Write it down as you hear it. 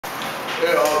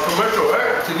Commercial,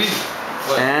 right? TV.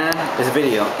 And it's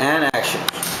video and action.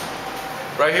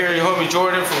 Right here, your homie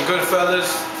Jordan from GoodFellas.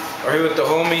 Right here with the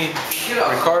homie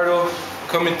Ricardo.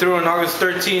 Coming through on August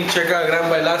 13th. Check out Gran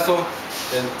Bailazo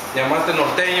and Diamante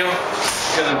Norteno.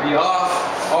 It's gonna be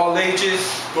off, all ages.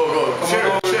 Go.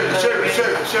 Share.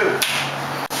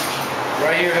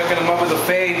 Right here, hooking them up with a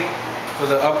fade for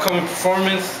the upcoming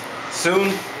performance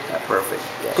soon. Yeah, perfect.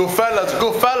 Yeah. GoodFellas.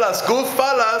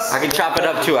 I can chop it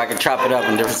up too. I can chop it up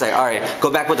in different seconds. All right, go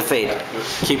back with the fade.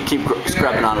 Keep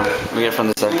scrubbing on him. Let me get it from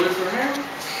this side.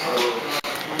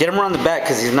 Get him around the back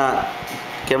because he's not.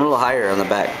 Get him a little higher on the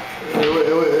back. Wait.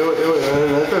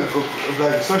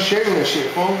 Like, start shaving that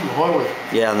shit, fool. The hard way.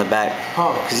 Yeah, on the back.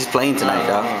 Huh? Because he's playing tonight,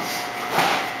 dog.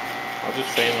 I'll just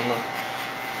fade him up.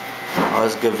 Oh,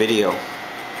 that's a good video.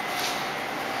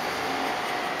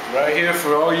 Right here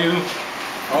for all you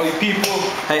people.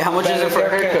 Hey, how much is it for a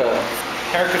haircut?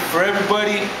 Haircut for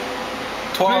everybody.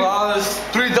 $12.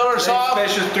 $3 off.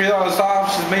 Special $3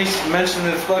 off. Just mention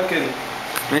this fucking.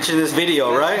 Mention this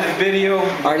video, right? This video.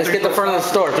 All right, let's get the front of the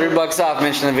store. $3 off.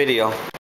 Mention the video.